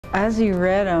as you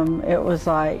read them, it was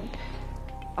like,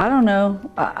 I don't know,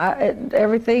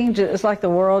 everything, it's like the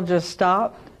world just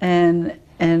stopped, and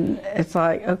it's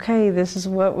like, okay, this is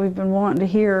what we've been wanting to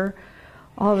hear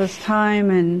all this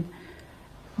time,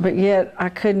 but yet I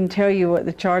couldn't tell you what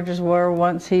the charges were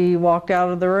once he walked out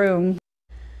of the room.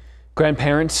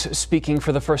 Grandparents speaking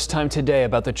for the first time today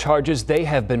about the charges they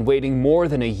have been waiting more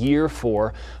than a year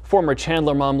for. Former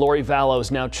Chandler mom Lori Vallow is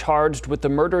now charged with the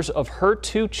murders of her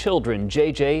 2 children,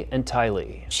 JJ and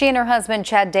Tylee. She and her husband,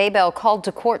 Chad Daybell, called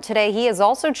to court today. He is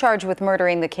also charged with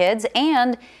murdering the kids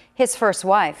and his first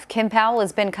wife. Kim Powell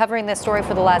has been covering this story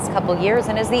for the last couple years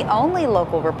and is the only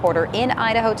local reporter in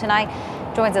Idaho tonight.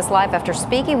 Joins us live after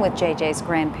speaking with JJ's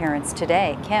grandparents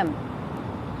today. Kim.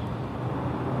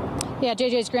 Yeah,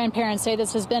 JJ's grandparents say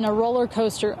this has been a roller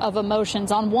coaster of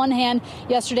emotions. On one hand,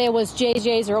 yesterday was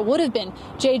JJ's, or it would have been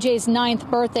JJ's 9th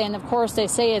birthday. And of course, they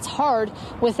say it's hard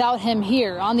without him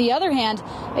here. On the other hand,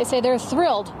 they say they're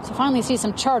thrilled to finally see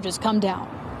some charges come down.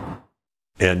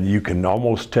 And you can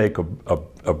almost take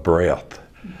a breath,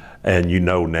 and you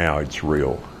know now it's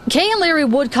real. Kay and Larry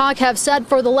Woodcock have said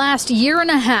for the last year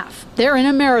and a half, they're in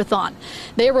a marathon.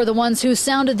 They were the ones who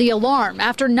sounded the alarm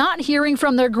after not hearing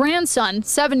from their grandson,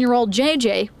 7-year-old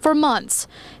JJ, for months.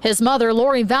 His mother,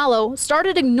 Lori Vallow,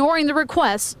 started ignoring the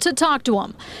requests to talk to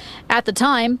him. At the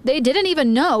time, they didn't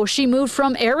even know she moved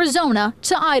from Arizona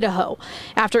to Idaho.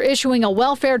 After issuing a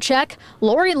welfare check,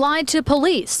 Lori lied to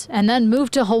police and then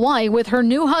moved to Hawaii with her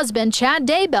new husband, Chad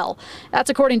Daybell. That's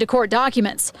according to court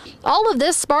documents. All of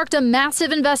this sparked a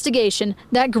massive investigation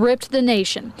that gripped the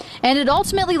nation. And it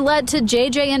ultimately led to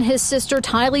JJ and his sister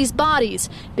Tylee's bodies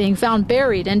being found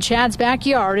buried in Chad's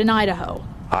backyard in Idaho.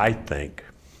 I think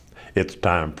it's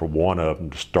time for one of them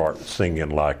to start singing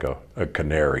like a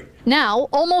canary. Now,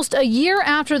 almost a year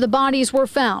after the bodies were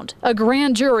found, a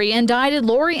grand jury indicted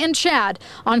Lori and Chad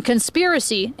on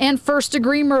conspiracy and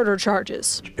first-degree murder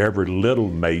charges. Every little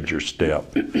major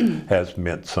step has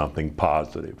meant something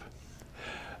positive.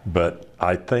 But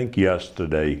I think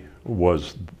yesterday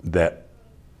was that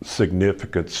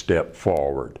significant step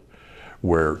forward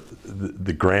where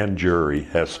the grand jury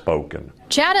has spoken.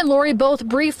 Chad and Lori both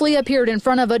briefly appeared in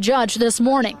front of a judge this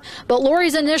morning, but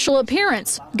Lori's initial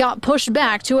appearance got pushed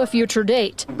back to a future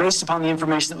date. Based upon the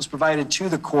information that was provided to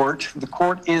the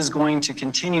court is going to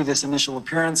continue this initial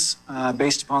appearance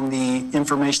based upon the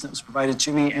information that was provided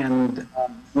to me, and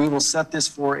we will set this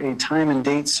for a time and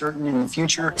date certain in the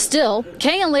future. Still,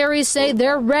 Kay and Larry say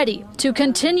they're ready to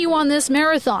continue on this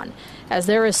marathon, as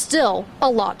there is still a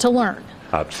lot to learn.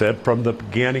 I've said from the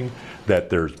beginning that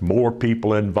there's more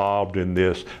people involved in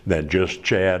this than just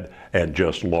Chad and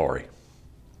just Lori,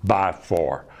 by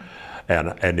far.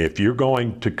 And if you're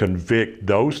going to convict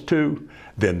those 2,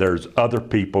 then there's other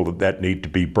people that need to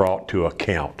be brought to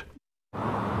account.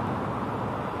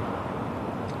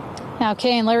 Now,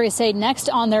 Kay and Larry say next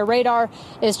on their radar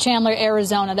is Chandler,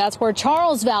 Arizona. That's where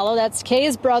Charles Vallow, that's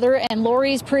Kay's brother and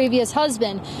Lori's previous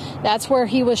husband, that's where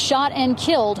he was shot and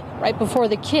killed right before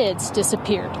the kids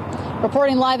disappeared.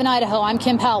 Reporting live in Idaho, I'm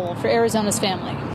Kim Powell for Arizona's Family.